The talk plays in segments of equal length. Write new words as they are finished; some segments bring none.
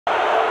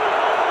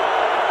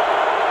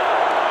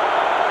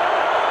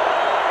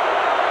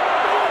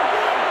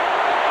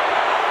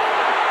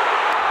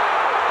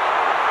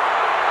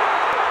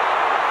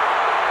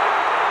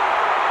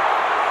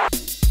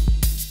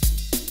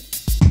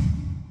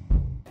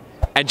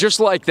And just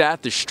like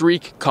that, the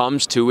streak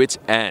comes to its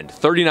end.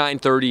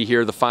 39-30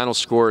 here, the final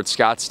score at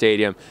Scott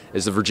Stadium,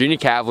 as the Virginia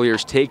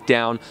Cavaliers take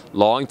down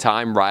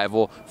longtime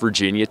rival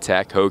Virginia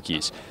Tech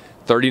Hokies.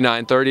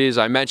 39-30, as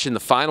I mentioned,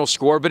 the final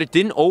score, but it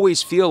didn't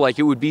always feel like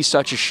it would be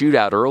such a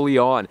shootout early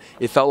on.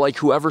 It felt like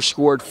whoever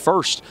scored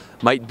first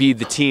might be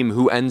the team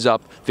who ends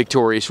up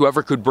victorious,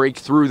 whoever could break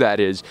through, that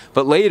is.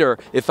 But later,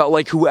 it felt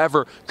like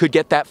whoever could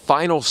get that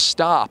final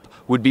stop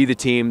would be the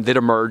team that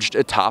emerged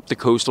atop the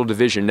Coastal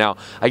Division. Now,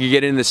 I could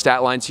get into the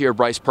stat lines here.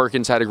 Bryce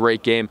Perkins had a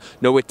great game.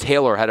 Noah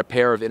Taylor had a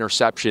pair of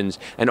interceptions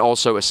and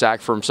also a sack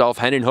for himself.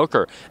 Hendon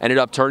Hooker ended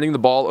up turning the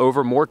ball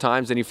over more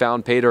times than he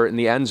found pay dirt in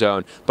the end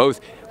zone,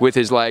 both with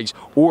his legs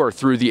or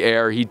through the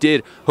air. He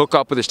did hook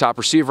up with his top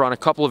receiver on a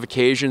couple of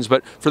occasions,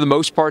 but for the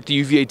most part, the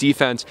UVA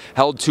defense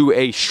held to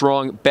a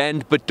strong bend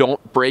but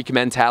don't break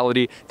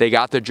mentality. They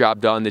got the job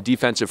done. The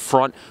defensive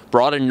front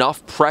brought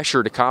enough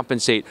pressure to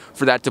compensate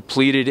for that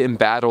depleted,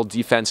 embattled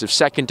defensive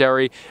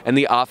secondary, and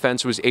the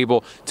offense was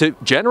able to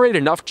generate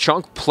enough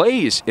chunk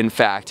plays, in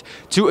fact,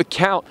 to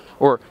account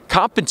or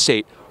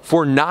compensate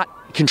for not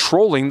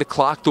controlling the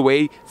clock the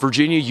way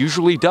Virginia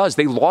usually does.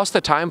 They lost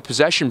the time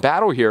possession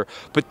battle here,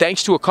 but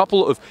thanks to a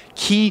couple of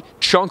key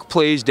chunk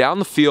plays down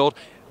the field,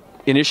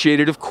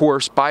 initiated, of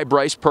course, by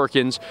Bryce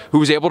Perkins, who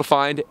was able to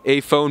find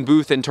a phone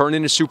booth and turn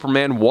into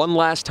Superman one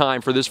last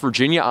time for this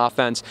Virginia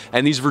offense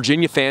and these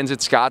Virginia fans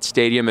at Scott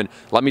Stadium. And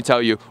let me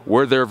tell you,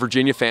 were there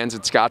Virginia fans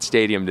at Scott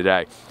Stadium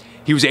today?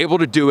 He was able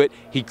to do it.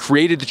 He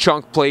created the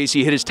chunk plays.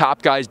 He hit his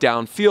top guys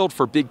downfield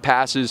for big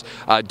passes.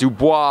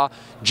 Dubois,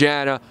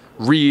 Jana,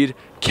 Reed,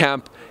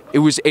 Kemp. It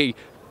was a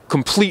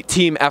complete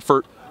team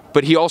effort,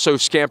 but he also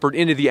scampered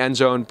into the end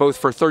zone, both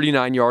for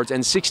 39 yards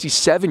and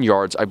 67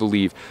 yards, I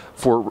believe,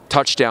 for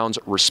touchdowns,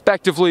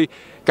 respectively.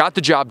 Got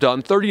the job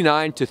done,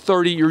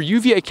 39-30. Your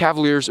UVA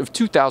Cavaliers of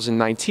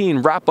 2019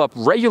 wrap up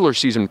regular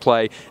season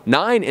play,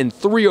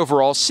 9-3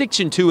 overall,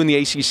 6-2 in the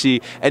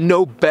ACC, and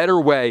no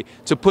better way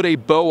to put a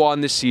bow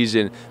on this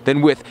season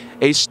than with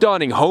a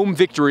stunning home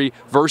victory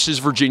versus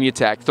Virginia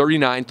Tech,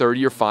 39-30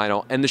 your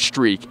final, and the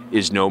streak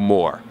is no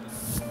more.